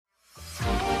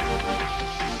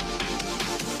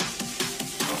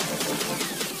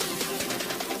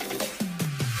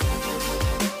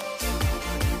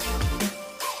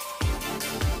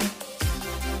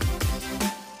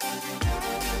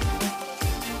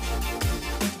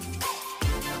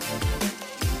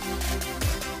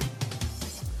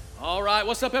right,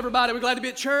 what's up, everybody? We're glad to be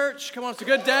at church. Come on, it's a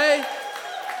good day.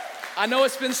 I know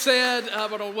it's been said, but I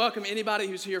want to welcome anybody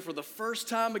who's here for the first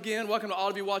time again. Welcome to all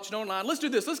of you watching online. Let's do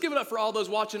this. Let's give it up for all those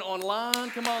watching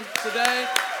online. Come on, today.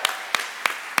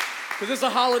 Because it's a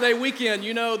holiday weekend,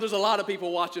 you know there's a lot of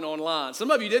people watching online.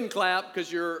 Some of you didn't clap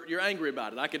because you're angry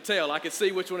about it. I could tell. I could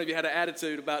see which one of you had an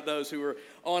attitude about those who were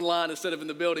online instead of in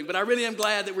the building. But I really am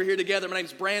glad that we're here together. My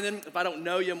name's Brandon. If I don't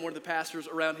know you, I'm one of the pastors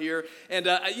around here. And,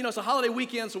 it's a holiday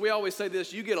weekend, so we always say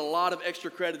this. You get a lot of extra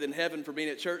credit in heaven for being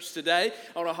at church today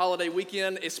on a holiday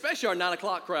weekend, especially our 9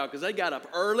 o'clock crowd, because they got up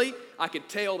early. I could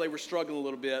tell they were struggling a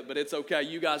little bit, but it's okay.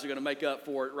 You guys are going to make up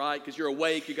for it, right? Because you're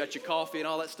awake, you got your coffee and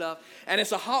all that stuff. And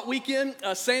it's a hot weekend.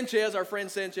 Sanchez, our friend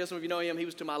Sanchez, some of you know him, he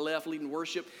was to my left leading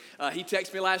worship. He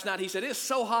texted me last night. He said, it's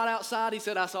so hot outside. He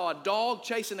said, I saw a dog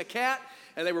chasing a cat,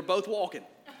 and they were both walking.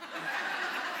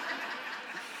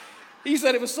 He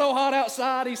said, it was so hot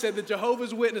outside. He said, the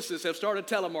Jehovah's Witnesses have started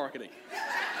telemarketing.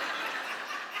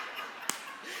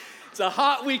 It's a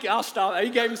hot week. I'll stop. He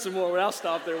gave me some more, but I'll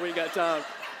stop there. We ain't got time.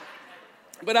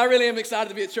 But I really am excited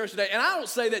to be at church today. And I don't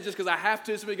say that just because I have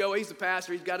to. Somebody go, he's the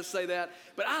pastor, he's got to say that.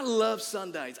 But I love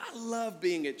Sundays. I love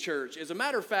being at church. As a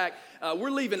matter of fact, we're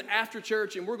leaving after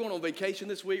church, and we're going on vacation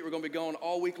this week. We're going to be going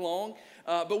all week long.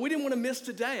 But we didn't want to miss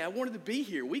today. I wanted to be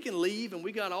here. We can leave, and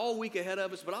we got all week ahead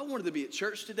of us, but I wanted to be at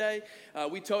church today.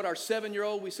 We told our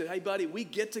 7-year-old, we said, hey, buddy, we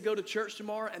get to go to church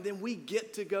tomorrow, and then we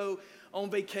get to go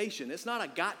on vacation. It's not a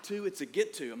got to, it's a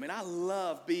get to. I mean, I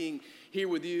love being here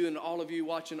with you and all of you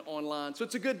watching online. So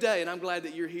it's a good day, and I'm glad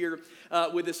that you're here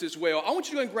with us as well. I want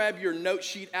you to go and grab your note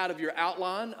sheet out of your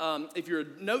outline. If you're a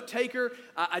note taker,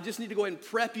 I just need to go ahead and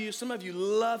prep you. Some of you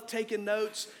love taking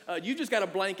notes. You just got a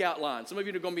blank outline. Some of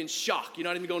you are going to be in shock. You're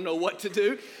not even going to know what to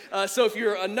do. So if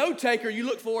you're a note taker, you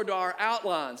look forward to our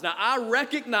outlines. Now, I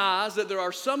recognize that there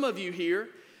are some of you here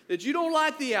that you don't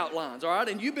like the outlines, all right?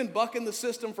 And you've been bucking the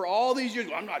system for all these years.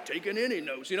 Well, I'm not taking any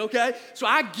notes, okay? So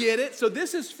I get it. So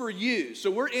this is for you.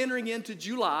 So we're entering into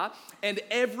July, and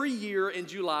every year in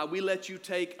July, we let you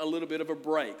take a little bit of a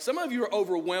break. Some of you are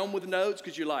overwhelmed with notes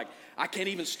because you're like, I can't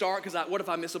even start because what if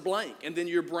I miss a blank? And then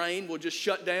your brain will just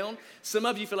shut down. Some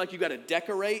of you feel like you got to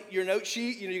decorate your note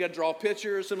sheet. You got to draw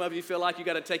pictures. Some of you feel like you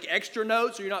got to take extra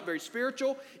notes or you're not very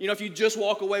spiritual. If you just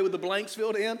walk away with the blanks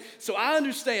filled in. So I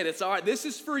understand. It's all right. This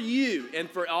is for you. And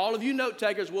for all of you note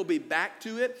takers, we'll be back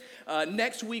to it.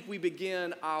 Next week, we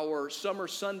begin our Summer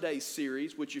Sunday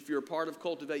series, which if you're a part of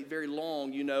Cultivate very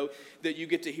long, you know that you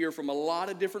get to hear from a lot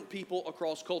of different people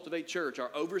across Cultivate Church. Our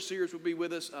overseers will be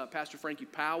with us. Pastor Frankie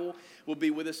Powell will be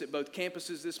with us at both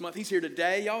campuses this month. He's here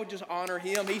today. Y'all just honor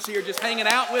him. He's here just hanging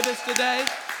out with us today.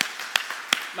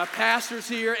 My pastor's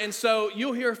here, and so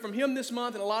you'll hear from him this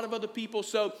month and a lot of other people.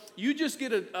 So you just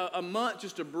get a month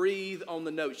just to breathe on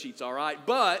the note sheets, all right?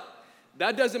 But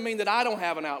that doesn't mean that I don't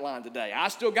have an outline today. I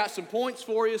still got some points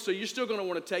for you, so you're still going to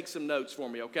want to take some notes for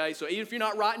me, okay? So even if you're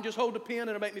not writing, just hold the pen and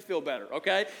it'll make me feel better,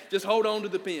 okay? Just hold on to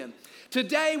the pen.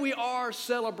 Today we are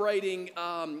celebrating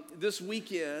this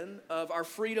weekend of our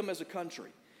freedom as a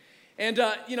country. And,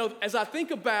 as I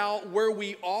think about where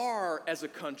we are as a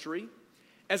country,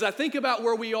 as I think about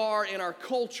where we are in our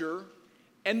culture,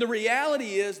 and the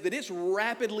reality is that it's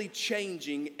rapidly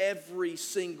changing every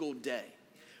single day.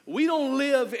 We don't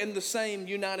live in the same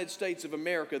United States of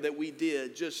America that we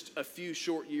did just a few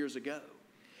short years ago.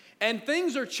 And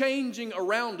things are changing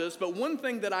around us, but one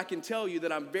thing that I can tell you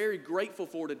that I'm very grateful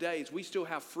for today is we still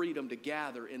have freedom to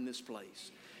gather in this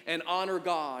place and honor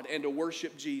God and to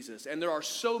worship Jesus. And there are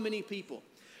so many people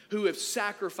who have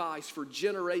sacrificed for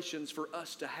generations for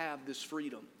us to have this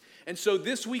freedom. And so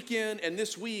this weekend and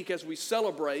this week as we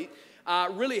celebrate, I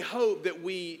really hope that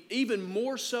we, even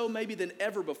more so maybe than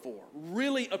ever before,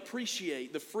 really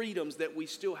appreciate the freedoms that we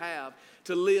still have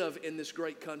to live in this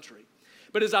great country.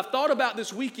 But as I've thought about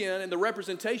this weekend and the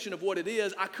representation of what it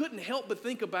is, I couldn't help but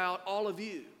think about all of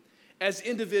you as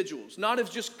individuals, not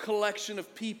as just collection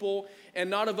of people and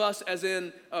not of us as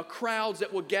in crowds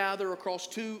that will gather across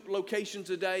 2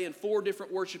 locations a day and 4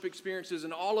 different worship experiences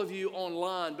and all of you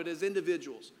online, but as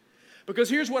individuals.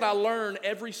 Because here's what I learn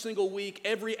every single week,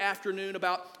 every afternoon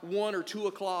about 1 or 2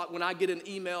 o'clock when I get an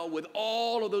email with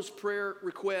all of those prayer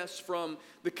requests from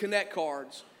the Connect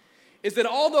cards, is that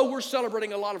although we're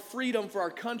celebrating a lot of freedom for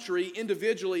our country,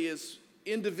 individually as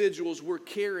individuals, we're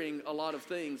carrying a lot of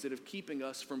things that are keeping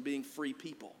us from being free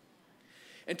people.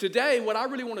 And today, what I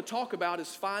really want to talk about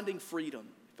is finding freedom.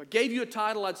 If I gave you a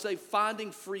title, I'd say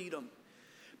Finding Freedom.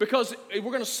 Because we're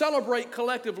going to celebrate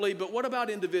collectively, but what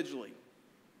about individually?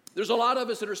 There's a lot of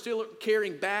us that are still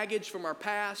carrying baggage from our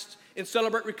past. In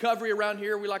Celebrate Recovery around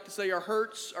here, we like to say our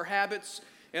hurts, our habits,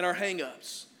 and our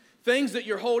hang-ups. Things that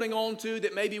you're holding on to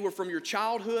that maybe were from your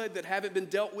childhood that haven't been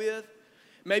dealt with.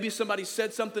 Maybe somebody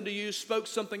said something to you, spoke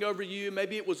something over you.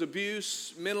 Maybe it was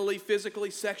abuse, mentally,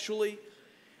 physically, sexually.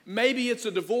 Maybe it's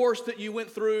a divorce that you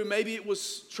went through. Maybe it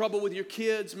was trouble with your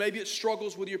kids. Maybe it's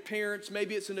struggles with your parents.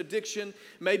 Maybe it's an addiction.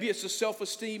 Maybe it's a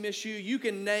self-esteem issue. You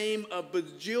can name a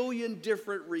bajillion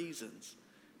different reasons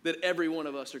that every one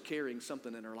of us are carrying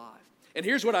something in our life. And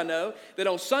here's what I know, that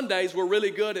on Sundays we're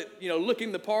really good at,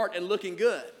 looking the part and looking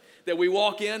good. That we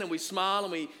walk in and we smile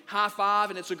and we high five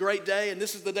and it's a great day and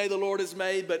this is the day the Lord has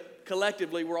made, but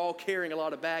collectively we're all carrying a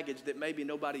lot of baggage that maybe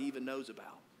nobody even knows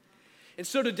about. And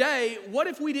so today, what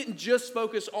if we didn't just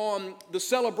focus on the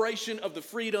celebration of the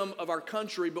freedom of our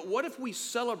country, but what if we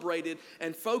celebrated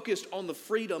and focused on the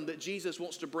freedom that Jesus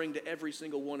wants to bring to every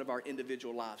single one of our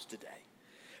individual lives today?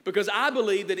 Because I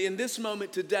believe that in this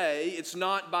moment today, it's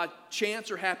not by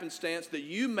chance or happenstance that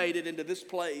you made it into this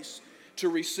place to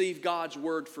receive God's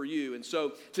word for you. And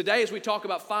so today, as we talk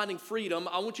about finding freedom,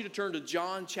 I want you to turn to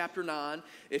John chapter 9.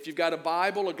 If you've got a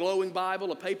Bible, a glowing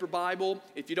Bible, a paper Bible,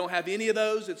 if you don't have any of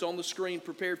those, it's on the screen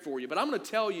prepared for you. But I'm going to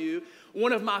tell you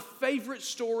one of my favorite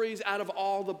stories out of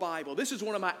all the Bible. This is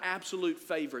one of my absolute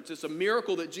favorites. It's a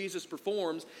miracle that Jesus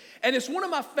performs. And it's one of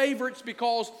my favorites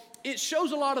because it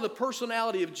shows a lot of the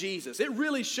personality of Jesus. It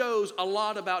really shows a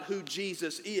lot about who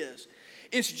Jesus is.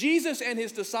 It's Jesus and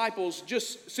his disciples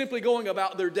just simply going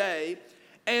about their day,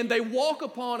 and they walk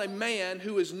upon a man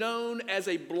who is known as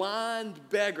a blind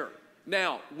beggar.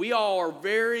 Now, we all are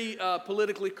very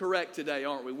politically correct today,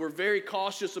 aren't we? We're very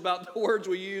cautious about the words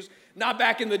we use. Not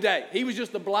back in the day. He was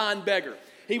just a blind beggar.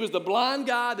 He was the blind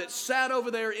guy that sat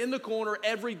over there in the corner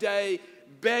every day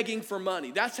begging for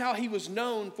money. That's how he was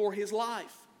known for his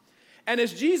life. And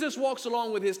as Jesus walks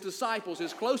along with his disciples,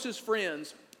 his closest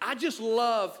friends, I just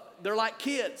love, they're like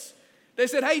kids. They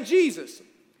said, "Hey, Jesus,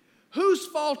 whose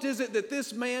fault is it that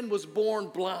this man was born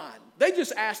blind?" They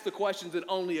just asked the questions that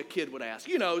only a kid would ask.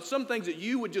 Some things that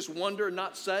you would just wonder and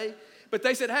not say. But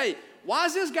they said, "Hey, why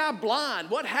is this guy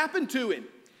blind? What happened to him?"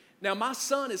 Now, my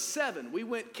son is 7. We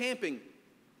went camping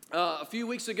a few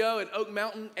weeks ago at Oak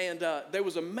Mountain, and there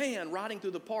was a man riding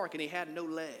through the park, and he had no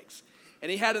legs.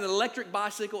 And he had an electric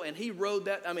bicycle, and he rode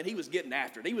that. He was getting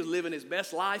after it. He was living his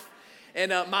best life.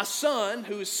 And my son,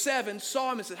 who is 7,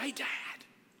 saw him and said, "Hey, Dad,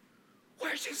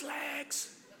 where's his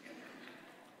legs?"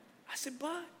 I said,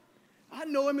 "Bud, I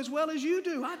know him as well as you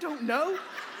do. I don't know."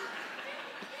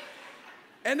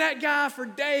 And that guy for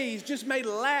days just made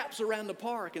laps around the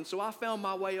park. And so I found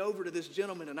my way over to this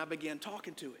gentleman and I began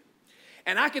talking to him.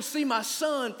 And I could see my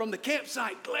son from the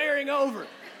campsite glaring over.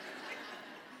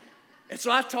 And so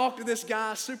I talked to this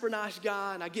guy, super nice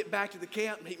guy, and I get back to the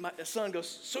camp and my son goes,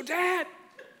 "So Dad,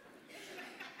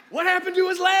 what happened to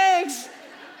his legs?"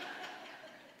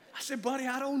 I said, "Buddy,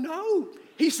 I don't know."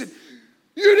 He said,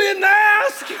 "You didn't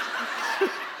ask."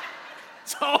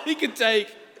 That's all he could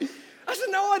take. I said,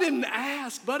 "No, I didn't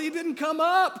ask, buddy. It didn't come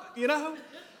up,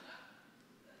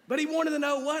 But he wanted to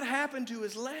know what happened to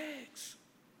his legs.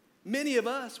 Many of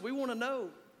us, we want to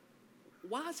know,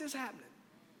 why is this happening?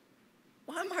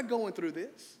 Why am I going through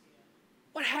this?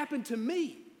 What happened to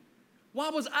me? Why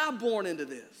was I born into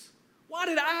this? Why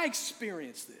did I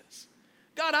experience this?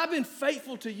 God, I've been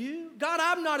faithful to you. God,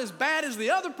 I'm not as bad as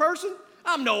the other person.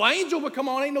 I'm no angel, but come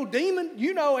on, ain't no demon.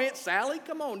 Aunt Sally.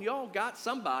 Come on, y'all got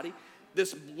somebody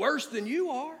that's worse than you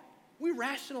are. We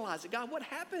rationalize it. God, what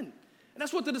happened? And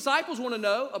that's what the disciples want to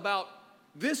know about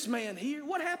this man here.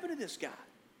 What happened to this guy?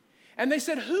 And they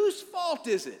said, whose fault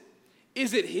is it?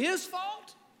 Is it his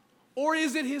fault? Or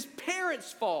is it his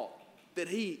parents' fault that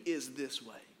he is this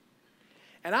way?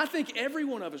 And I think every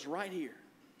one of us right here,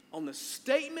 on the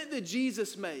statement that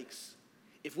Jesus makes,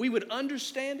 if we would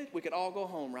understand it, we could all go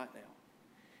home right now.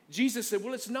 Jesus said,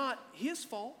 well, it's not his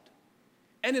fault,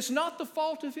 and it's not the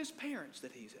fault of his parents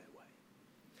that he's that way.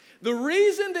 The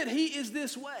reason that he is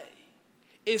this way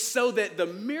is so that the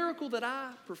miracle that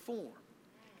I perform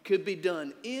could be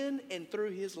done in and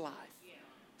through his life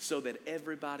so that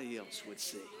everybody else would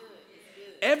see.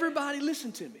 Everybody,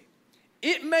 listen to me.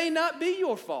 It may not be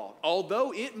your fault,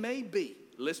 although it may be.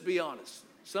 Let's be honest.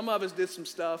 Some of us did some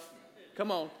stuff,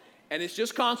 come on, and it's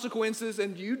just consequences,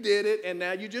 and you did it, and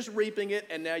now you're just reaping it,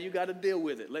 and now you got to deal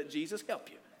with it. Let Jesus help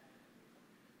you.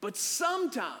 But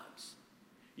sometimes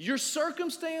your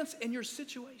circumstance and your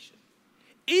situation,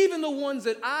 even the ones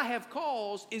that I have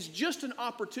caused, is just an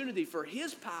opportunity for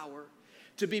his power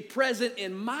to be present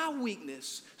in my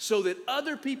weakness so that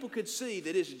other people could see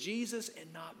that it's Jesus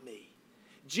and not me.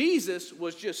 Jesus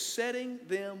was just setting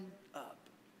them up.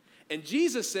 And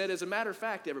Jesus said, as a matter of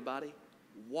fact, everybody,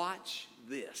 watch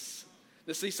this.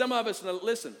 Now see, some of us,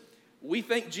 listen, We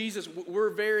think Jesus,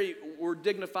 we're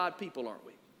dignified people, aren't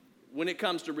we? When it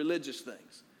comes to religious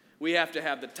things. We have to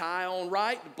have the tie on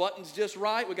right, the buttons just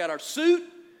right. We got our suit.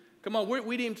 Come on,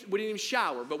 we didn't even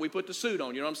shower, but we put the suit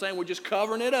on. You know what I'm saying? We're just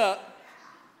covering it up,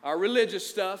 our religious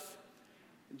stuff.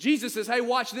 Jesus says, hey,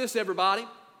 watch this, everybody.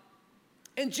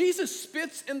 And Jesus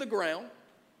spits in the ground,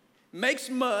 makes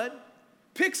mud,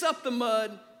 picks up the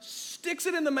mud, sticks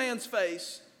it in the man's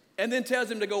face, and then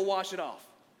tells him to go wash it off.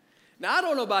 Now, I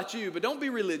don't know about you, but don't be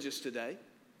religious today.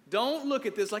 Don't look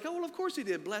at this like, oh, well, of course he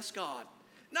did. Bless God.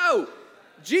 No.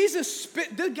 Jesus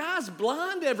spit. The guy's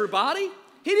blind, everybody.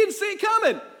 He didn't see it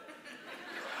coming.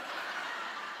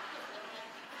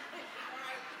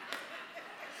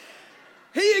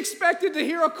 He expected to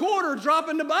hear a quarter drop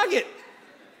in the bucket.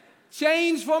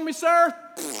 Change for me, sir.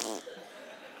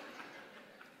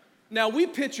 Now, we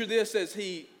picture this as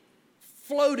he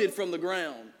floated from the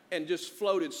ground and just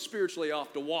floated spiritually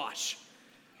off to wash.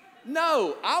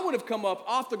 No, I would have come up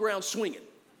off the ground swinging.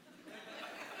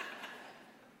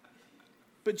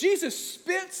 But Jesus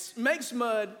spits, makes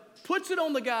mud, puts it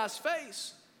on the guy's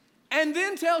face, and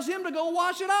then tells him to go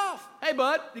wash it off. Hey,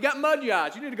 bud, you got mud in your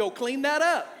eyes. You need to go clean that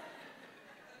up.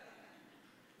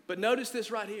 But notice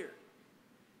this right here.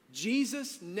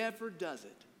 Jesus never does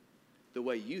it the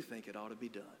way you think it ought to be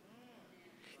done.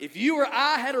 If you or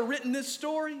I had written this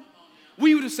story,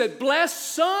 we would have said,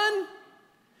 blessed son,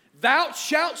 thou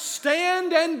shalt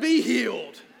stand and be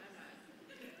healed.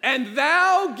 And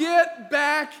thou get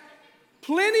back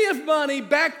plenty of money,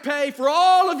 back pay for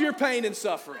all of your pain and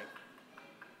suffering.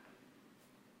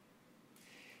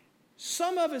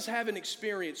 Some of us haven't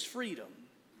experienced freedom,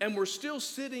 and we're still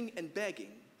sitting and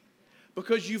begging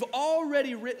because you've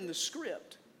already written the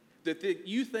script that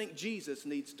you think Jesus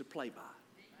needs to play by.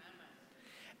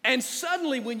 And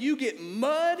suddenly when you get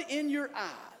mud in your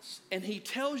eyes and he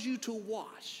tells you to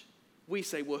wash, we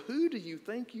say, well, who do you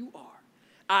think you are?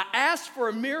 I asked for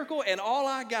a miracle and all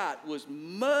I got was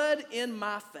mud in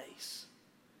my face.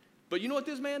 But you know what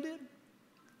this man did?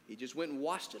 He just went and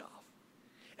washed it off.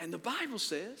 And the Bible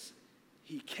says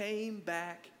he came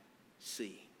back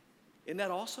seeing. Isn't that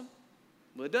awesome?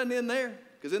 Well, it doesn't end there,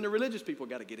 because then the religious people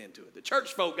got to get into it. The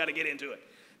church folk got to get into it.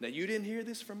 Now, you didn't hear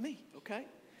this from me, okay?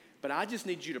 But I just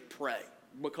need you to pray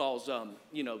because,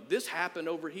 this happened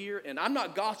over here, and I'm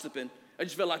not gossiping. I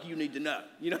just feel like you need to know.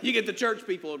 You get the church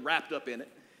people wrapped up in it.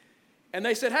 And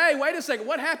they said, hey, wait a second,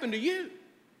 what happened to you?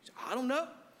 I said, I don't know.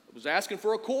 I was asking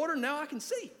for a quarter, now I can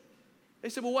see. They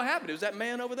said, well, what happened? It was that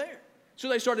man over there. So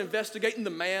they started investigating the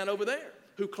man over there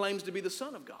who claims to be the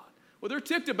Son of God. Well, they're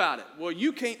ticked about it. Well,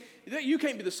 you can't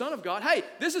be the Son of God. Hey,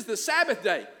 this is the Sabbath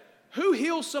day. Who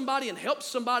heals somebody and helps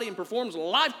somebody and performs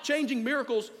life-changing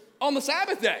miracles on the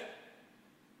Sabbath day?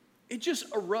 It just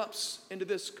erupts into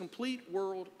this complete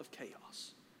world of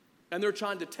chaos. And they're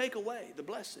trying to take away the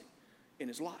blessing in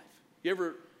his life. You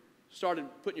ever started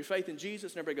putting your faith in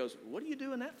Jesus and everybody goes, what are you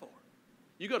doing that for?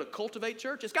 You go to Cultivate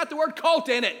Church? It's got the word cult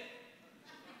in it.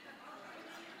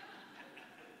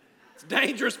 It's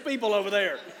dangerous people over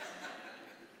there.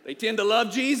 They tend to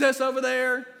love Jesus over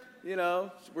there.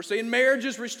 We're seeing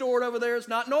marriages restored over there. It's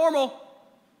not normal.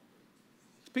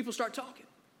 People start talking.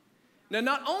 Now,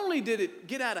 not only did it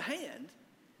get out of hand,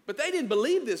 but they didn't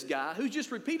believe this guy who's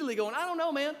just repeatedly going, I don't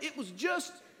know, man. It was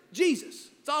just Jesus.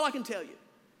 That's all I can tell you.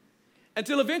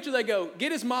 Until eventually they go,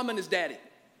 get his mama and his daddy.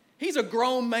 He's a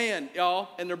grown man, y'all,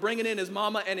 and they're bringing in his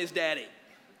mama and his daddy.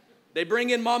 They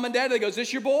bring in mom and daddy. They go, is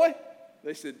this your boy?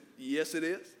 They said, yes, it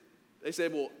is. They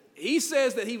said, well, he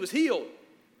says that he was healed,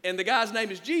 and the guy's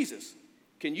name is Jesus.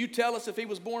 Can you tell us if he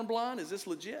was born blind? Is this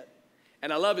legit?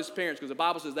 And I love his parents because the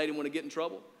Bible says they didn't want to get in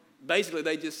trouble. Basically,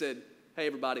 they just said, hey,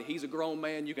 everybody, he's a grown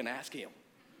man. You can ask him.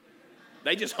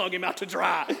 They just hung him out to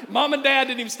dry. Mom and dad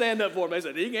didn't even stand up for him. They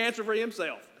said, he can answer for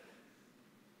himself.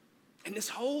 And this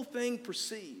whole thing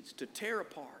proceeds to tear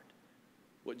apart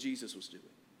what Jesus was doing.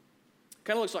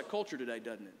 Kind of looks like culture today,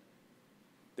 doesn't it?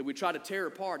 That we try to tear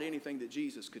apart anything that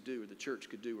Jesus could do or the church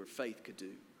could do or faith could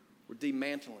do. We're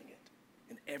dismantling it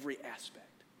in every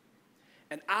aspect.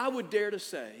 And I would dare to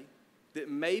say that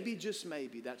maybe, just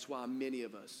maybe, that's why many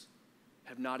of us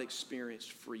have not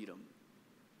experienced freedom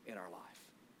in our life.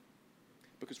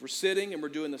 Because we're sitting and we're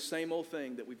doing the same old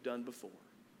thing that we've done before.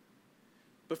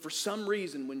 But for some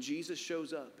reason, when Jesus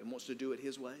shows up and wants to do it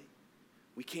his way,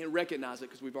 we can't recognize it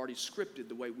because we've already scripted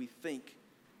the way we think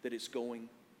that it's going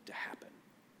to happen.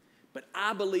 But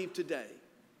I believe today,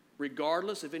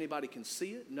 regardless if anybody can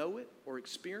see it, know it, or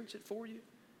experience it for you,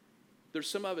 there's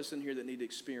some of us in here that need to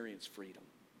experience freedom.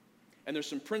 And there's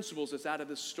some principles that's out of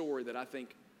this story that I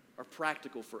think are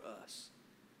practical for us.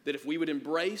 That if we would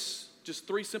embrace just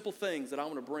 3 simple things that I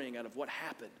want to bring out of what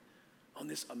happened on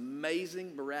this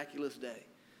amazing, miraculous day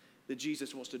that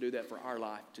Jesus wants to do that for our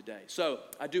life today. So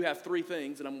I do have 3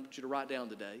 things that I want you to write down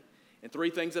today, and 3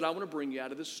 things that I want to bring you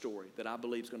out of this story that I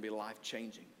believe is going to be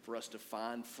life-changing for us to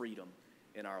find freedom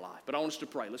in our life. But I want us to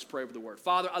pray. Let's pray over the word.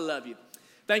 Father, I love you.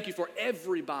 Thank you for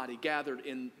everybody gathered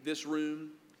in this room,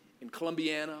 in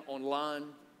Columbiana, online,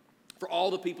 for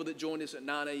all the people that joined us at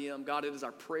 9 a.m. God, it is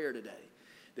our prayer today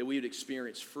that we would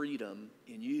experience freedom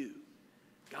in you.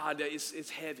 God, it's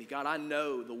heavy. God, I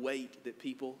know the weight that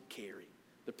people carry,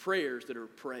 the prayers that are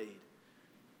prayed,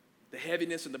 the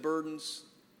heaviness and the burdens,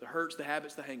 the hurts, the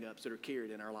habits, the hang-ups that are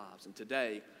carried in our lives. And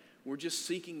today, we're just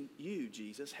seeking you,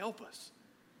 Jesus. Help us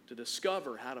to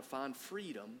discover how to find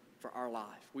freedom for our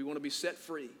life. We want to be set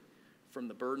free from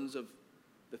the burdens of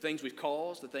the things we've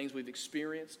caused, the things we've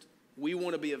experienced. We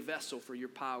want to be a vessel for your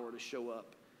power to show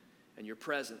up and your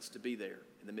presence to be there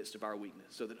in the midst of our weakness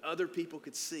so that other people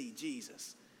could see,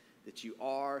 Jesus, that you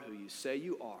are who you say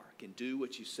you are, can do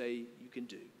what you say you can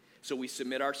do. So we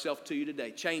submit ourselves to you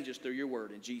today. Change us through your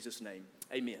word. In Jesus' name,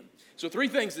 amen. So 3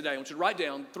 things today. I want you to write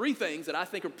down 3 things that I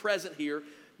think are present here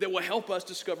that will help us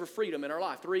discover freedom in our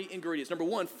life. 3 ingredients. Number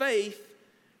 1, faith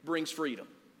brings freedom.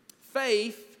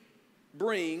 Faith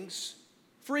brings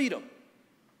freedom.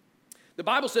 The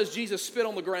Bible says Jesus spit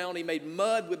on the ground. He made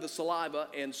mud with the saliva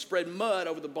and spread mud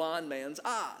over the blind man's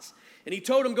eyes. And he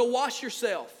told him, go wash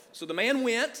yourself. So the man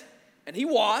went and he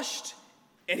washed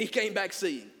and he came back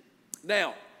seeing.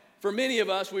 Now, for many of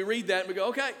us, we read that and we go,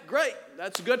 okay, great.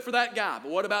 That's good for that guy.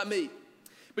 But what about me?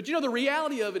 But you know, the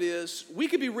reality of it is we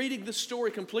could be reading this story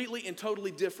completely and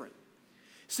totally different.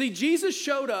 See, Jesus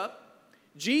showed up.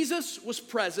 Jesus was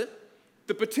present.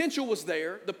 The potential was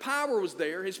there. The power was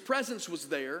there. His presence was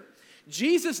there.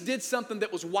 Jesus did something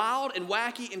that was wild and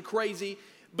wacky and crazy,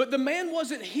 but the man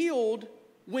wasn't healed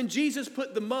when Jesus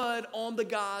put the mud on the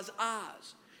guy's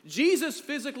eyes. Jesus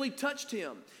physically touched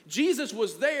him. Jesus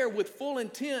was there with full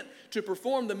intent to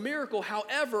perform the miracle.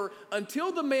 However,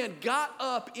 until the man got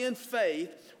up in faith,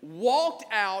 walked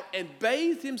out, and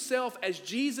bathed himself as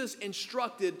Jesus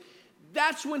instructed,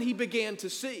 that's when he began to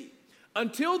see.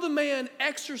 Until the man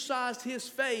exercised his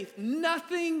faith,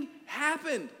 nothing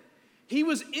happened. He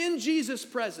was in Jesus'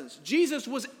 presence. Jesus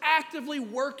was actively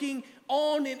working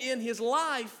on and in his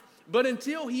life, but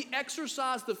until he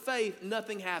exercised the faith,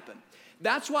 nothing happened.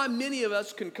 That's why many of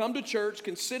us can come to church,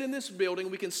 can sit in this building,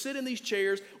 we can sit in these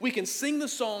chairs, we can sing the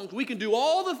songs, we can do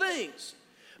all the things.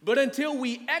 But until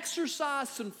we exercise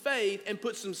some faith and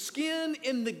put some skin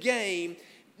in the game,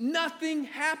 nothing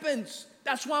happens.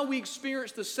 That's why we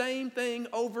experience the same thing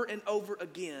over and over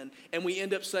again, and we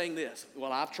end up saying this.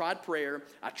 Well, I've tried prayer.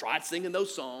 I tried singing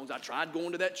those songs. I tried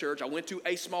going to that church. I went to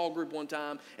a small group one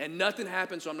time, and nothing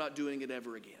happened, so I'm not doing it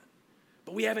ever again.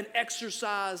 But we haven't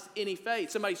exercised any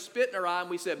faith. Somebody spit in our eye, and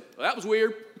we said, well, that was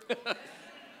weird.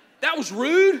 That was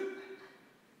rude.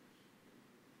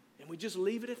 And we just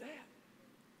leave it at that.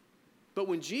 But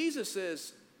when Jesus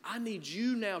says, I need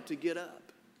you now to get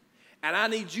up, and I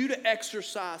need you to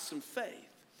exercise some faith.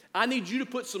 I need you to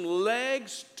put some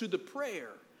legs to the prayer.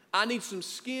 I need some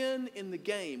skin in the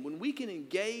game. When we can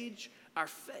engage our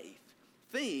faith,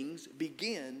 things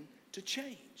begin to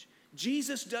change.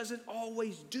 Jesus doesn't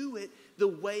always do it the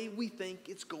way we think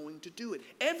it's going to do it.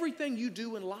 Everything you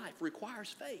do in life requires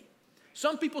faith.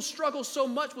 Some people struggle so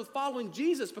much with following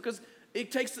Jesus because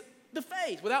it takes the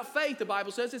faith. Without faith, the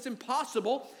Bible says, it's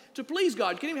impossible to please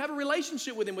God. You can't even have a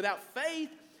relationship with him without faith.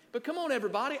 But come on,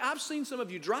 everybody. I've seen some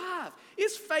of you drive.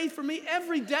 It's faith for me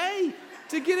every day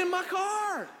to get in my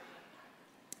car.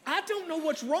 I don't know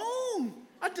what's wrong.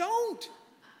 I don't.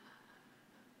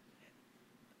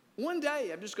 One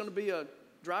day, I'm just going to be a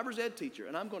driver's ed teacher,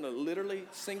 and I'm going to literally,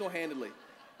 single-handedly,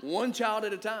 one child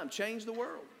at a time, change the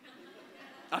world.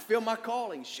 I feel my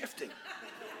calling shifting.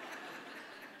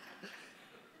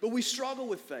 But we struggle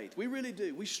with faith. We really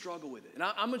do. We struggle with it. And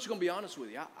I'm just going to be honest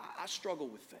with you. I struggle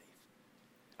with faith.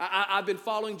 I've been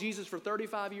following Jesus for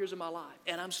 35 years of my life,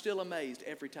 and I'm still amazed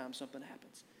every time something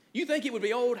happens. You think it would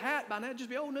be old hat by now,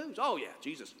 just be old news. Oh, yeah,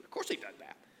 Jesus, of course he done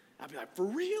that. I'd be like, for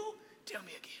real? Tell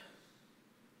me again.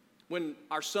 When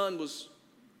our son was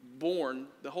born,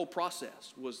 the whole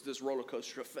process was this roller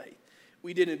coaster of faith.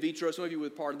 We did in vitro. Some of you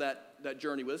were part of that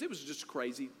journey with us. It was just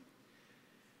crazy.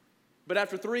 But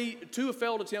after 2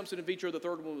 failed attempts at in vitro, the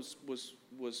third one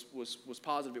was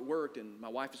positive. It worked, and my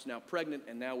wife is now pregnant,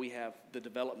 and now we have the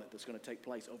development that's going to take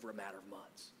place over a matter of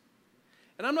months.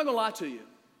 And I'm not going to lie to you.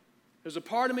 There's a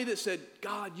part of me that said,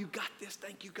 God, you got this.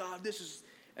 Thank you, God.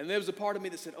 And there was a part of me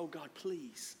that said, oh, God,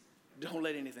 please don't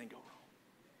let anything go wrong.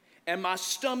 And my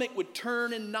stomach would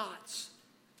turn in knots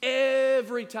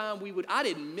every time I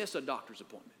didn't miss a doctor's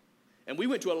appointment. And we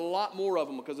went to a lot more of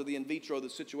them because of the in vitro, the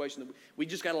situation. We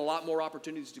just got a lot more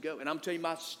opportunities to go. And I'm telling you,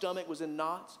 my stomach was in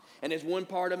knots. And there's one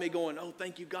part of me going, oh,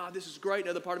 thank you, God, this is great.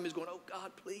 Another part of me is going, oh,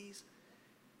 God, please.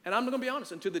 And I'm going to be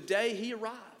honest, until the day he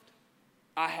arrived,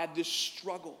 I had this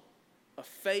struggle of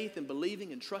faith and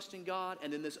believing and trusting God.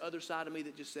 And then this other side of me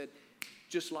that just said,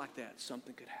 just like that,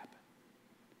 something could happen.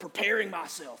 Preparing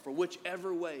myself for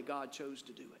whichever way God chose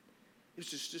to do it. It was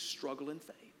just a struggle in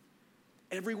faith.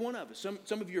 Every one of us.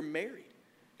 Some of you are married.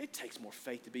 It takes more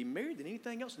faith to be married than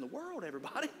anything else in the world,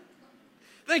 everybody.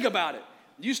 Think about it.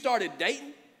 You started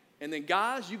dating, and then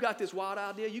guys, you got this wild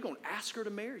idea. You're going to ask her to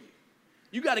marry you.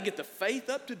 You got to get the faith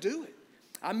up to do it.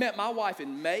 I met my wife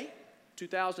in May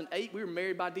 2008. We were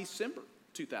married by December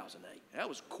 2008. That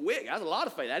was quick. That was a lot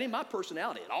of faith. That ain't my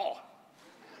personality at all.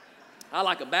 I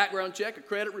like a background check, a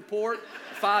credit report,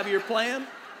 a 5-year plan.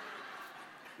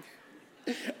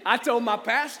 I told my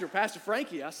pastor, Pastor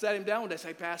Frankie, I sat him down one day and said,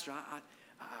 hey, Pastor,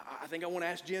 I think I want to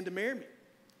ask Jen to marry me.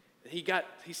 He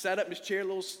sat up in his chair a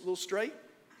little straight.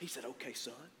 He said, okay,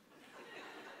 son,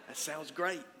 that sounds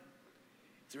great.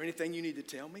 Is there anything you need to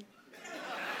tell me?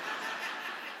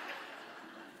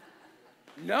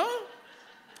 No,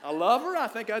 I love her. I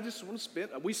think I just want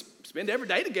to we spend every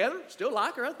day together. Still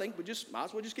like her. I think we just might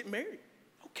as well just get married.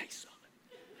 Okay, son.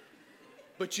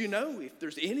 But you know, if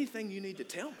there's anything you need to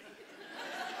tell me,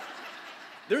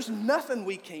 there's nothing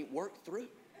we can't work through.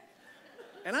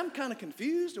 And I'm kind of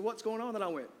confused at what's going on. Then I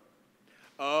went,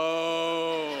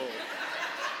 oh,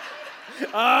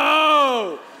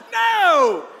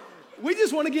 no, we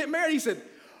just want to get married. He said,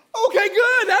 okay,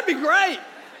 good, that'd be great.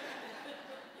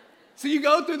 So you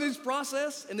go through this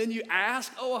process, and then you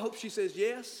ask, oh, I hope she says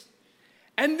yes.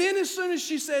 And then as soon as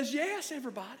she says yes,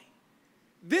 everybody,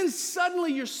 then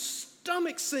suddenly your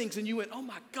stomach sinks, and you went, oh,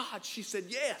 my God, she said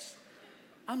yes.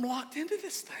 I'm locked into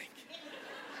this thing.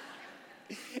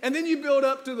 And then you build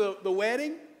up to the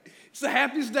wedding. It's the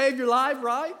happiest day of your life,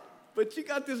 right? But you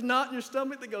got this knot in your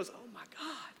stomach that goes, oh, my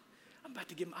God,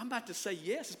 I'm about to say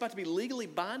yes. It's about to be legally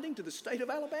binding to the state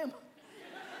of Alabama.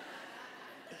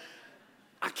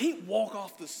 I can't walk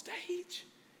off the stage.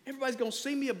 Everybody's going to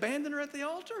see me abandon her at the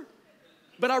altar.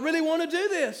 But I really want to do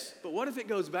this. But what if it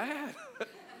goes bad?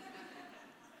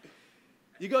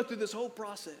 You go through this whole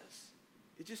process.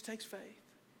 It just takes faith.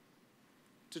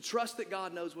 To trust that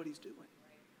God knows what he's doing.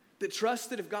 That trust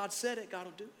that if God said it, God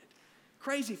will do it.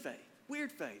 Crazy faith.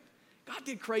 Weird faith. God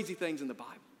did crazy things in the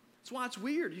Bible. That's why it's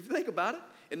weird. You think about it.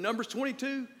 In Numbers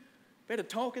 22, they had a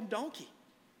talking donkey.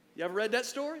 You ever read that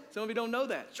story? Some of you don't know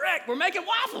that. Shrek, we're making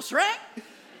waffles, Shrek.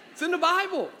 It's in the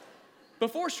Bible.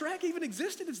 Before Shrek even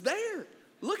existed, it's there.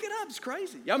 Look it up. It's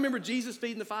crazy. Y'all remember Jesus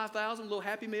feeding the 5,000, a little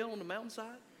Happy Meal on the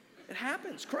mountainside? It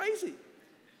happens. Crazy.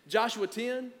 Joshua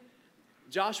 10,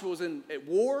 Joshua was at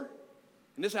war.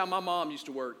 And this is how my mom used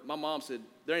to work. My mom said,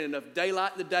 there ain't enough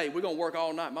daylight in the day. We're going to work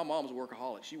all night. My mom was a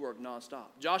workaholic. She worked nonstop.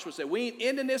 Joshua said, we ain't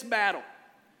ending this battle.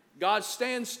 God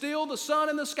stands still, the sun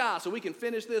in the sky, so we can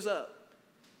finish this up.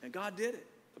 And God did it.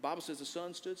 The Bible says the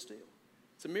sun stood still.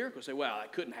 It's a miracle. You say, well,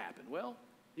 that couldn't happen. Well,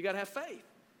 you got to have faith.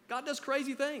 God does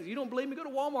crazy things. You don't believe me? Go to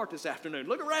Walmart this afternoon.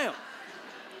 Look around.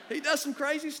 He does some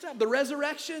crazy stuff. The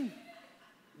resurrection.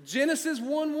 Genesis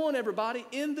 1:1, everybody.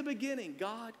 In the beginning,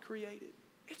 God created.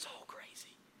 It's all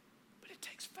crazy. But it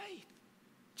takes faith.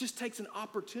 It just takes an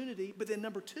opportunity. But then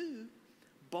number 2,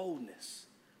 boldness.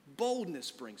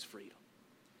 Boldness brings freedom.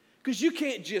 Because you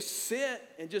can't just sit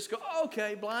and just go, oh,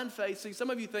 okay, blind faith. See,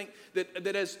 some of you think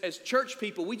that as church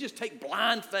people, we just take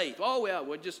blind faith. Oh, well,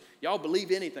 y'all believe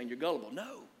anything. You're gullible.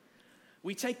 No.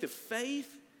 We take the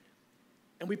faith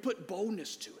and we put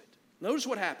boldness to it. Notice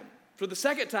what happened. For the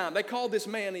second time, they called this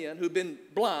man in who'd been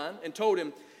blind and told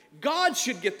him, God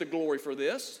should get the glory for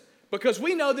this because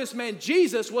we know this man,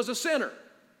 Jesus, was a sinner.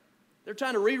 They're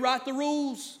trying to rewrite the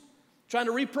rules, trying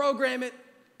to reprogram it,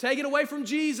 take it away from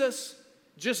Jesus.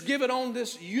 Just give it on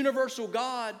this universal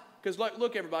God. Because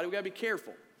look, everybody, we got to be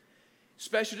careful.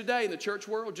 Especially today in the church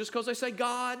world, just because they say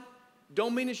God,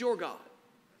 don't mean it's your God.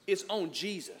 It's on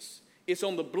Jesus. It's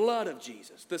on the blood of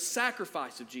Jesus, the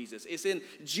sacrifice of Jesus. It's in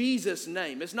Jesus'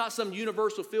 name. It's not some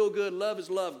universal feel-good, love is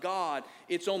love God.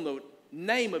 It's on the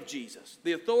name of Jesus,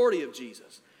 the authority of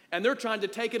Jesus. And they're trying to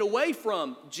take it away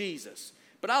from Jesus.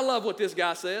 But I love what this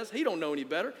guy says. He don't know any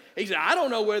better. He said, I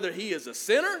don't know whether he is a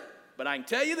sinner, but I can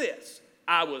tell you this.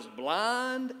 I was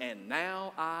blind and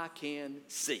now I can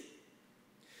see.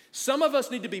 Some of us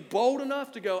need to be bold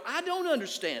enough to go, I don't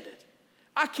understand it.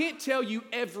 I can't tell you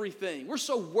everything. We're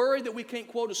so worried that we can't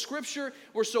quote a scripture.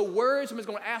 We're so worried somebody's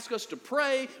going to ask us to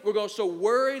pray. We're so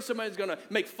worried somebody's going to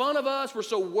make fun of us. We're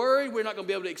so worried we're not going to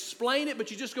be able to explain it.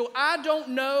 But you just go, I don't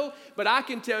know, but I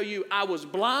can tell you I was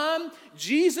blind.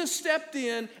 Jesus stepped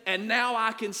in, and now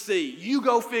I can see. You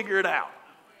go figure it out.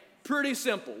 Pretty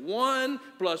simple. 1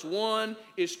 + 1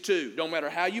 is 2. Don't matter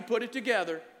how you put it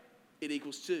together, it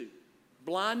equals 2.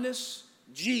 Blindness,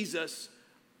 Jesus,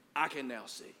 I can now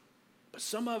see. But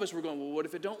some of us, we're going, well, what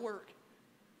if it don't work?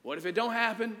 What if it don't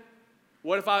happen?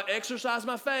 What if I exercise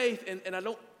my faith and I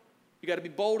don't? You got to be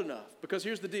bold enough, because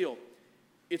here's the deal.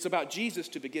 It's about Jesus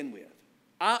to begin with.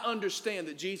 I understand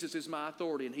that Jesus is my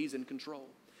authority and he's in control.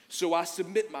 So I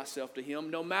submit myself to him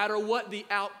no matter what the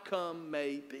outcome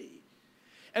may be.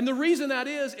 And the reason that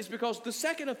is because the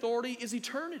second authority is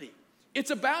eternity.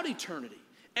 It's about eternity.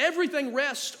 Everything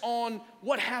rests on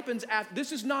what happens after.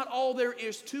 This is not all there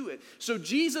is to it. So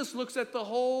Jesus looks at the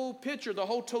whole picture, the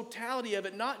whole totality of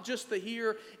it, not just the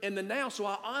here and the now. So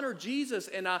I honor Jesus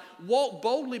and I walk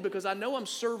boldly because I know I'm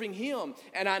serving him.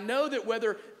 And I know that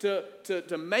whether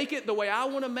to make it the way I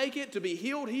want to make it, to be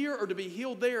healed here or to be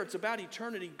healed there, it's about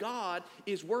eternity. God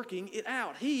is working it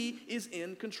out. He is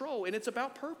in control. And it's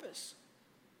about purpose.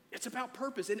 It's about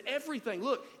purpose in everything.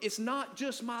 Look, it's not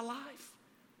just my life.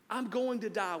 I'm going to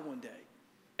die one day.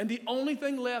 And the only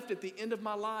thing left at the end of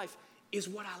my life is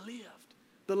what I lived.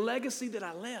 The legacy that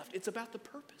I left. It's about the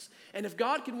purpose. And if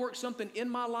God can work something in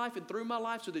my life and through my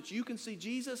life so that you can see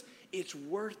Jesus, it's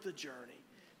worth the journey.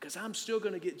 Because I'm still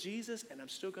going to get Jesus and I'm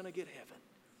still going to get heaven.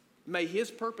 May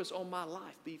his purpose on my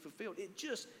life be fulfilled. It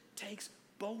just takes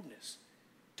boldness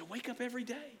to wake up every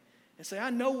day and say, I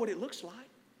know what it looks like,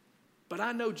 but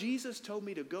I know Jesus told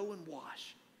me to go and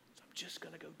wash. So I'm just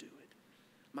going to go do it.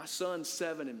 My son's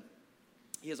 7, and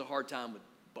he has a hard time with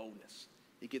boldness.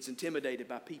 He gets intimidated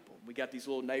by people. We got these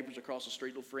little neighbors across the street,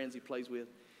 little friends he plays with.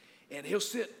 And he'll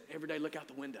sit every day, look out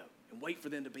the window, and wait for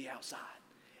them to be outside.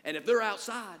 And if they're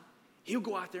outside, he'll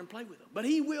go out there and play with them. But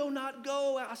he will not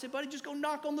go out. I said, buddy, just go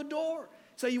knock on the door.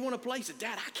 Say you want to play. He said,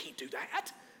 Dad, I can't do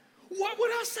that. What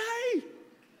would I say?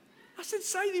 I said,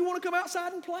 say you want to come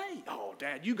outside and play. Oh,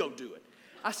 Dad, you go do it.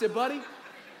 I said, buddy,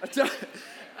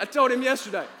 I told him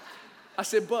yesterday. I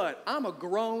said, Bud, I'm a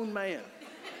grown man.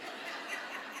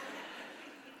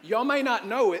 Y'all may not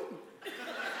know it,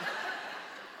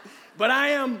 but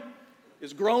I am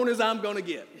as grown as I'm going to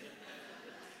get.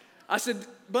 I said,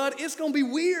 Bud, it's going to be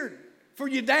weird for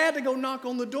your dad to go knock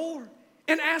on the door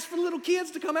and ask for little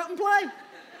kids to come out and play.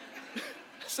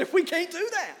 I said, we can't do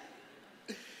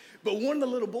that. But one of the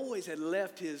little boys had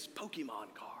left his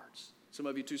Pokemon cards. Some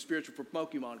of you too spiritual for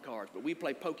Pokemon cards, but we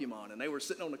play Pokemon, and they were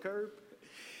sitting on the curb.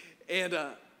 And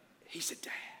he said,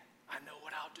 Dad, I know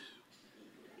what I'll do.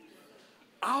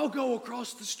 I'll go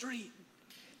across the street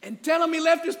and tell him he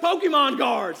left his Pokemon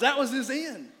cards. That was his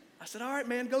end. I said, all right,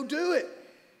 man, go do it.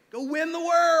 Go win the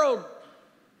world.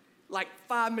 Like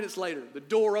 5 minutes later, the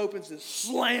door opens and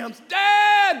slams.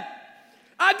 Dad,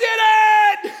 I did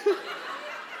it!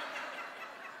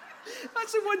 I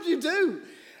said, what'd you do?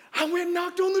 I went and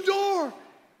knocked on the door.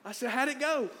 I said, how'd it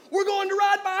go? We're going to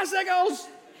ride bicycles.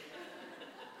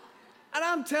 And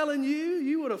I'm telling you,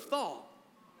 you would have thought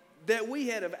that we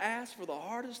had have asked for the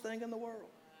hardest thing in the world.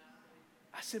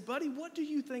 I said, buddy, what do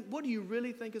you think? What do you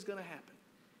really think is going to happen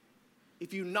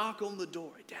if you knock on the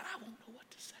door? Dad, I won't know what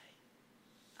to say.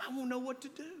 I won't know what to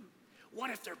do. What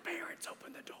if their parents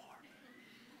open the door?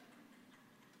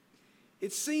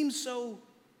 It seems so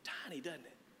tiny, doesn't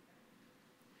it?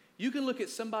 You can look at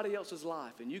somebody else's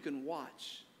life and you can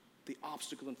watch the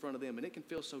obstacle in front of them, and it can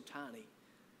feel so tiny.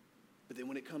 But then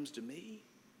when it comes to me,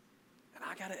 and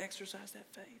I got to exercise that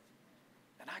faith,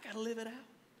 and I got to live it out,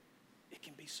 it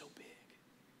can be so big.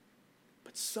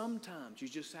 But sometimes you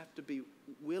just have to be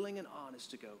willing and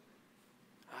honest to go,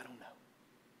 I don't know.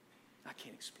 I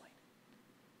can't explain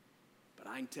it. But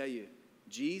I can tell you,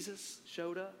 Jesus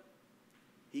showed up.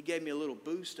 He gave me a little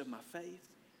boost of my faith.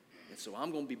 And so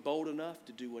I'm going to be bold enough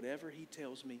to do whatever he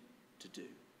tells me to do.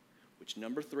 Which,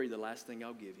 number 3, the last thing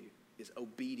I'll give you, is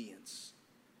obedience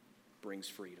brings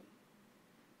freedom.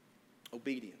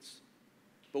 Obedience.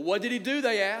 But what did he do,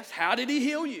 they asked? How did he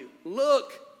heal you?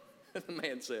 Look, the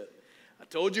man said, I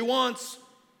told you once.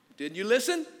 Didn't you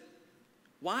listen?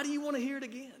 Why do you want to hear it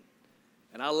again?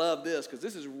 And I love this because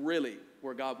this is really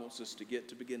where God wants us to get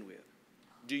to begin with.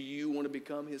 Do you want to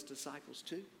become his disciples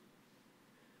too?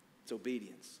 It's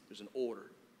obedience. There's an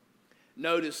order.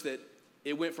 Notice that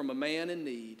it went from a man in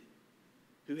need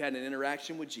who had an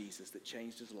interaction with Jesus that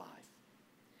changed his life.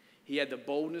 He had the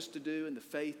boldness to do and the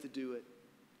faith to do it,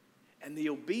 and the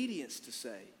obedience to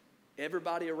say,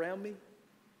 everybody around me,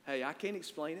 hey, I can't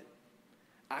explain it.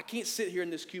 I can't sit here in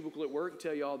this cubicle at work and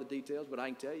tell you all the details, but I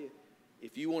can tell you,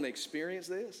 if you want to experience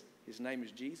this, his name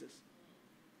is Jesus.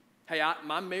 Hey,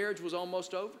 my marriage was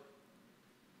almost over,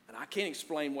 and I can't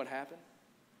explain what happened,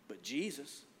 but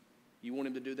Jesus, you want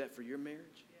him to do that for your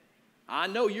marriage? I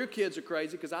know your kids are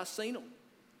crazy because I've seen them.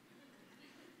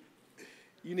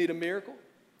 You need a miracle?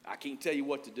 I can't tell you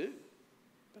what to do,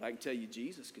 but I can tell you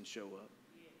Jesus can show up,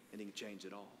 and he can change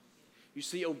it all. You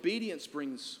see, obedience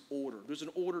brings order. There's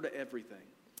an order to everything.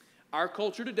 Our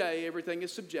culture today, everything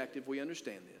is subjective. We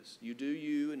understand this. You do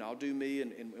you, and I'll do me,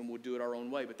 and we'll do it our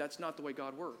own way. But that's not the way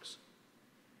God works.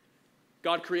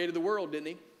 God created the world, didn't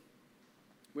he?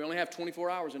 We only have 24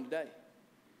 hours in a day.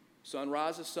 Sun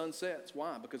rises, sun sets.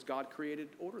 Why? Because God created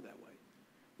order that way.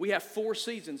 We have 4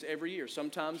 seasons every year,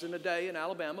 sometimes in a day in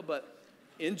Alabama, but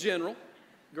in general,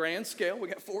 grand scale, we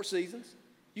got 4 seasons.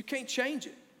 You can't change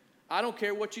it. I don't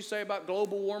care what you say about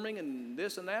global warming and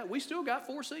this and that. We still got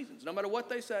 4 seasons. No matter what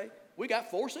they say, we got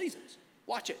 4 seasons.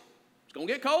 Watch it. It's going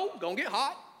to get cold, going to get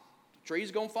hot. The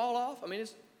trees going to fall off. I mean,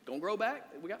 it's going to grow back.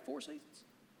 We got 4 seasons.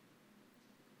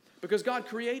 Because God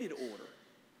created order.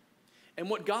 And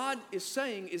what God is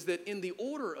saying is that in the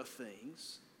order of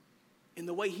things, in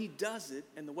the way he does it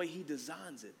and the way he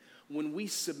designs it, when we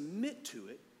submit to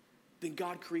it, then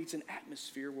God creates an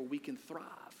atmosphere where we can thrive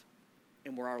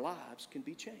and where our lives can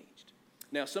be changed.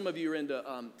 Now, some of you are into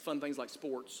fun things like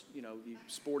sports,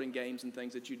 sporting games and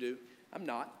things that you do. I'm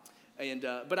not.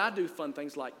 But I do fun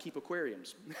things like keep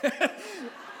aquariums.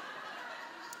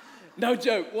 No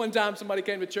joke. One time somebody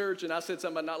came to church and I said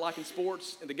something about not liking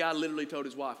sports, and the guy literally told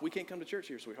his wife, "We can't come to church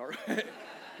here, sweetheart."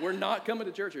 We're not coming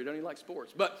to church here. Don't even like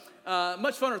sports. But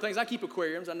much funner things. I keep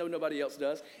aquariums. I know nobody else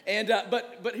does. And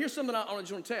but here's something I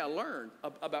just want to tell you. I learned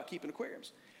about keeping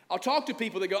aquariums. I'll talk to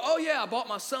people that go, "Oh yeah, I bought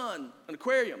my son an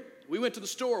aquarium. We went to the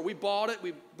store. We bought it.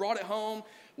 We brought it home.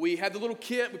 We had the little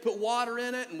kit. We put water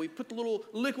in it, and we put the little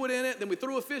liquid in it. Then we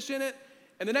threw a fish in it.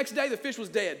 And the next day, the fish was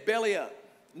dead, belly up.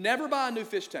 Never buy a new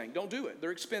fish tank. Don't do it.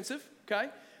 They're expensive, okay?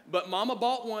 But Mama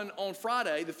bought one on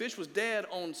Friday. The fish was dead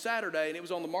on Saturday, and it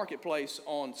was on the marketplace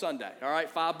on Sunday. All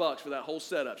right, $5 for that whole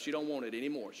setup. She don't want it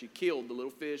anymore. She killed the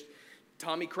little fish.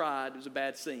 Tommy cried. It was a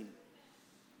bad scene.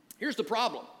 Here's the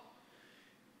problem.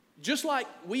 Just like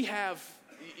we have,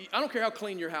 I don't care how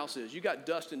clean your house is, you got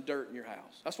dust and dirt in your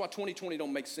house. That's why 2020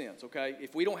 don't make sense, okay?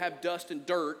 If we don't have dust and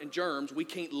dirt and germs, we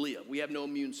can't live. We have no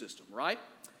immune system, right?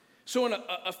 So in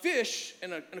a fish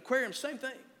and an aquarium, same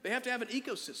thing. They have to have an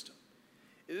ecosystem.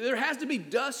 There has to be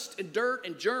dust and dirt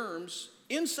and germs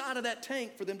inside of that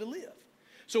tank for them to live.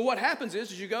 So what happens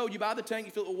is you go, you buy the tank,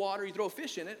 you fill it with water, you throw a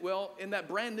fish in it. Well, in that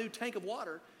brand new tank of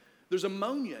water, there's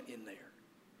ammonia in there.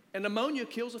 And ammonia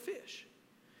kills a fish.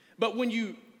 But when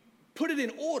you put it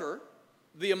in order,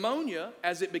 the ammonia,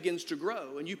 as it begins to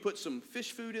grow, and you put some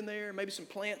fish food in there, maybe some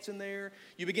plants in there,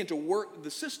 you begin to work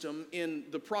the system in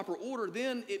the proper order,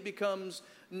 then it becomes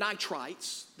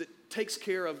nitrites that takes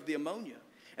care of the ammonia.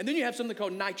 And then you have something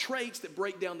called nitrates that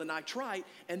break down the nitrite,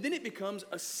 and then it becomes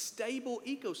a stable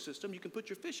ecosystem. You can put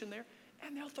your fish in there,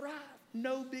 and they'll thrive.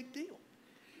 No big deal.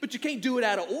 But you can't do it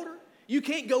out of order. You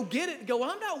can't go get it and go,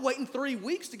 "I'm not waiting 3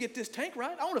 weeks to get this tank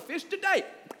right. I want to fish today."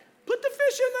 Put the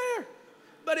fish in there.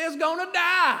 But it's going to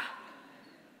die.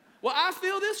 Well, I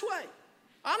feel this way.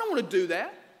 I don't want to do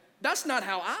that. That's not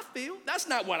how I feel. That's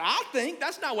not what I think.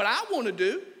 That's not what I want to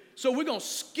do. So we're going to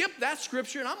skip that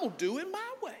scripture, and I'm going to do it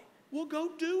my way. Well,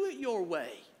 go do it your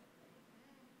way.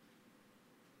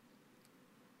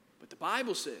 But the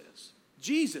Bible says,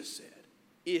 Jesus said,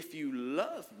 "If you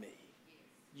love me,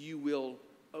 you will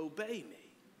obey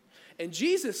me." And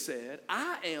Jesus said,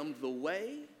 "I am the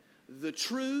way, the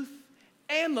truth,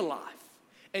 and the life."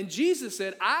 And Jesus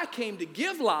said, "I came to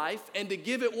give life and to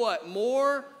give it" what?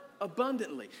 More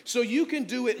abundantly. So you can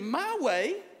do it my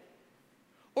way,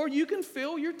 or you can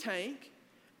fill your tank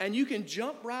and you can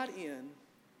jump right in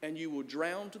and you will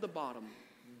drown to the bottom,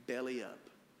 belly up.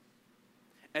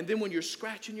 And then when you're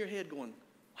scratching your head going,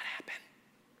 "What happened?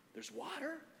 There's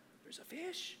water, there's a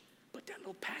fish, but that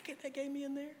little packet they gave me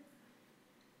in there."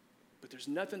 But there's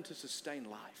nothing to sustain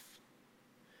life.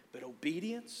 But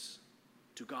obedience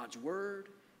to God's word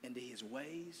and to his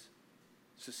ways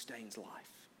sustains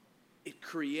life. It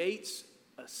creates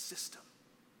a system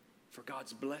for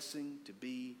God's blessing to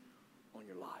be on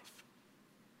your life.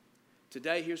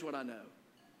 Today, here's what I know,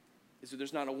 is that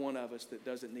there's not a one of us that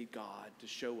doesn't need God to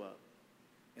show up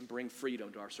and bring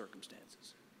freedom to our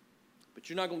circumstances. But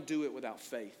you're not going to do it without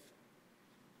faith.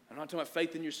 I'm not talking about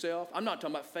faith in yourself. I'm not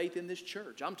talking about faith in this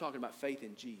church. I'm talking about faith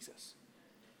in Jesus.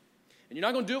 And you're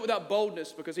not going to do it without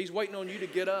boldness, because he's waiting on you to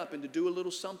get up and to do a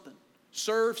little something.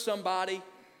 Serve somebody,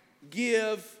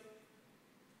 give,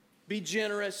 be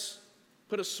generous,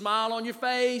 Put a smile on your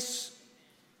face.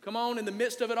 Come on, in the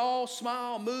midst of it all,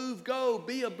 smile, move, go,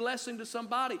 be a blessing to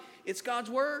somebody. It's God's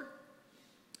word.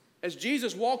 As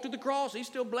Jesus walked to the cross, he's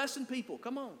still blessing people.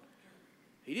 Come on.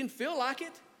 He didn't feel like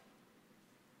it.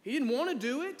 He didn't want to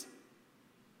do it,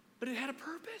 but it had a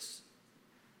purpose.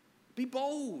 Be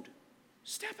bold.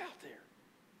 Step out there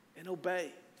and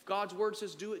obey. If God's word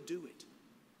says do it, do it.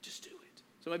 Just do it.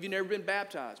 Some of you never been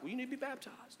baptized. Well, you need to be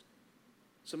baptized.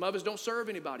 Some of us don't serve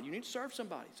anybody. You need to serve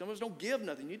somebody. Some of us don't give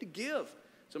nothing. You need to give.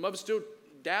 Some of us still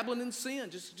dabbling in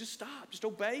sin. Just stop. Just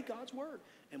obey God's word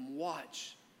and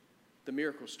watch the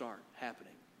miracles start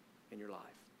happening in your life.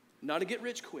 Not a get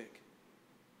rich quick.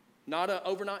 Not an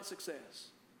overnight success.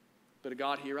 But a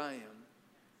God, here I am,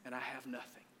 and I have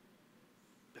nothing.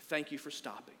 But thank you for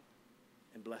stopping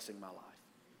and blessing my life.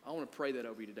 I want to pray that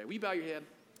over you today. Will you bow your head?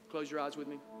 Close your eyes with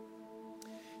me.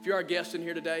 If you're our guest in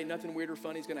here today, nothing weird or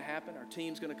funny is going to happen. Our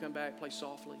team's going to come back, play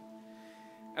softly.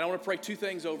 And I want to pray two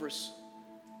things over us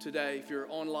today. If you're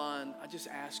online, I just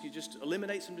ask you, just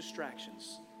eliminate some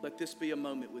distractions. Let this be a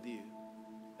moment with you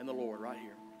and the Lord right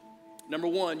here. Number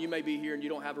one, you may be here and you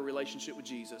don't have a relationship with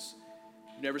Jesus.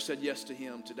 You've never said yes to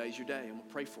him. Today's your day. I'm going to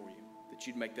pray for you that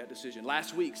you'd make that decision.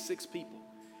 Last week, 6 people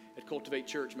at Cultivate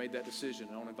Church made that decision,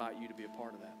 and I want to invite you to be a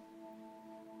part of that.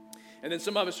 And then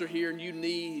some of us are here and you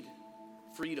need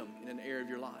freedom in an area of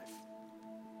your life.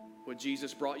 Well,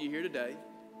 Jesus brought you here today,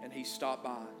 and he stopped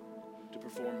by to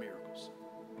perform miracles.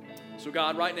 So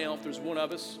God, right now, if there's one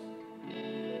of us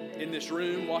in this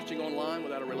room watching online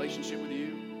without a relationship with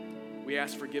you, we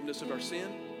ask forgiveness of our sin.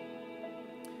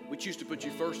 We choose to put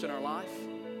you first in our life.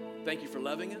 Thank you for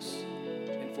loving us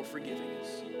and for forgiving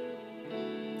us.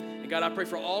 And God, I pray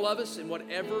for all of us in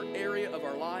whatever area of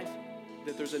our life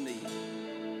that there's a need.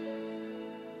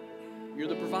 You're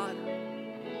the provider.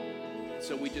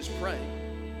 So we just pray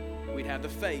we'd have the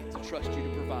faith to trust you to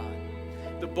provide.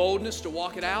 The boldness to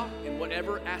walk it out in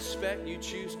whatever aspect you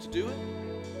choose to do it.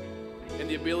 And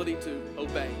the ability to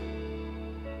obey,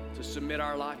 to submit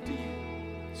our life to you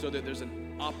so that there's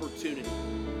an opportunity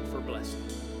for blessing.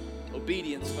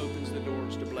 Obedience opens the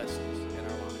doors to blessings in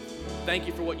our life. Thank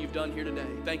you for what you've done here today.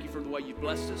 Thank you for the way you've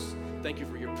blessed us. Thank you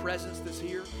for your presence that's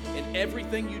here. And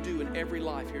everything you do in every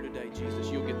life here today,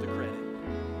 Jesus, you'll get the credit.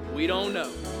 We don't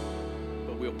know,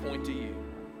 but we'll point to you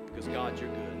because, God, you're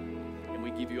good. And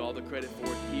we give you all the credit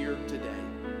for it here today.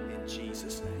 In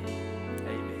Jesus' name,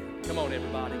 amen. Come on,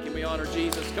 everybody. Can we honor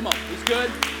Jesus? Come on. He's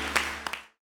good.